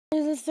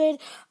this vid.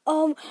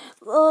 My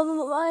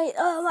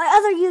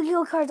other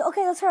Yu-Gi-Oh cards.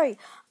 Okay, let's hurry.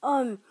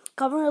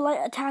 Governor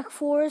Light Attack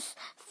Force,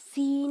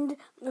 Fiend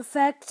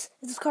effect.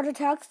 This card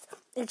attacks.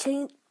 It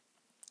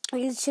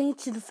is changed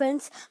to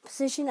defense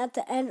position at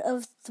the end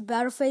of the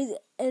battle phase.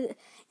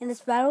 In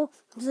this battle,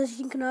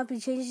 position cannot be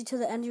changed until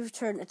the end of your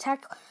turn.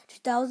 Attack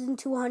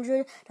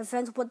 2,200,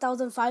 defense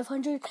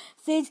 1,500.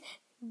 Vids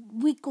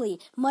weekly,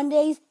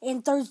 Mondays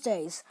and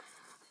Thursdays.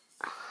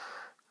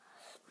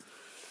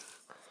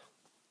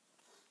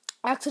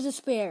 Axe of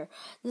Despair.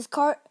 This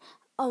card,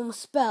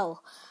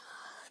 spell.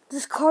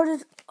 This card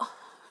is.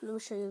 Let me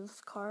show you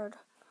this card.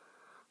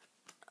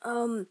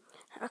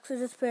 Axe of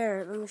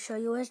Despair. Let me show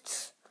you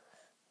it.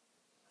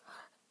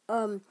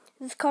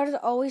 This card is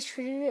always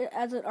treated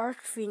as an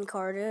Archfiend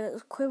card. It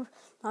equipped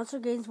monster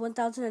gains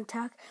 1,000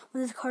 attack.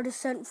 When this card is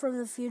sent from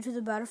the field to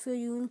the battlefield,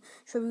 you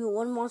tribute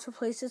one monster.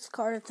 Place this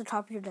card at the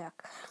top of your deck.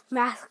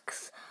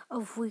 Max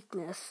of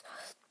Weakness.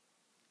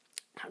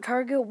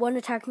 Target one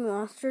attacking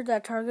monster.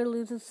 That target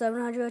loses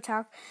 700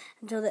 attack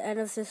until the end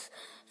of this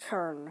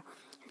turn.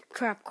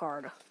 Trap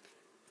card.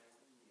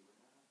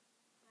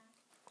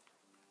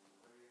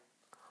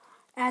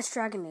 Ash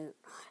Dragonute.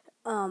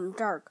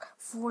 Dark,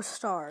 4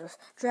 stars.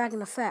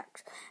 Dragon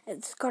effect.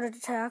 Its card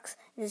attacks.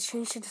 It is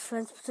changed to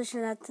defense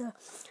position at the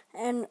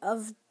end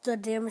of the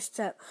damage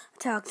step.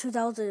 Attack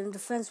 2,000 and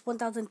defense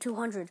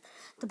 1,200.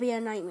 To be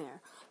a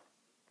nightmare.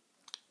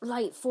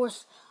 Light, 4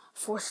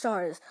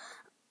 stars.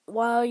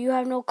 While you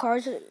have no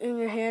cards in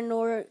your hand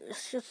nor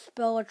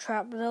spell or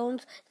trap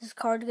zones, this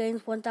card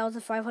gains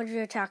 1,500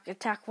 attack.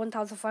 Attack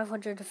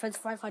 1,500, defense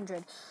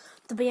 500.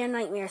 To be a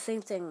nightmare,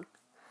 same thing.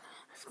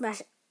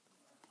 Smash.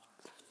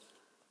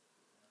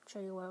 Show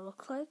you what it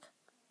looks like.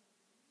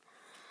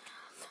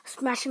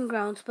 Smashing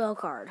Ground spell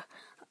card.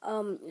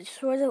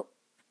 Destroy the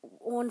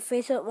one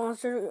face-up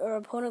monster or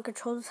opponent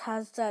controls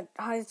has that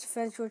highest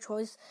defense your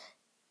choice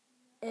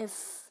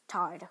if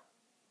tied.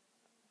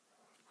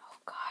 Oh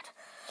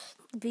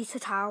God. Beast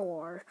of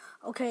Tower.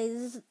 Okay,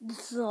 this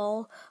is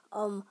all.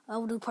 I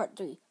will do part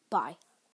 3. Bye.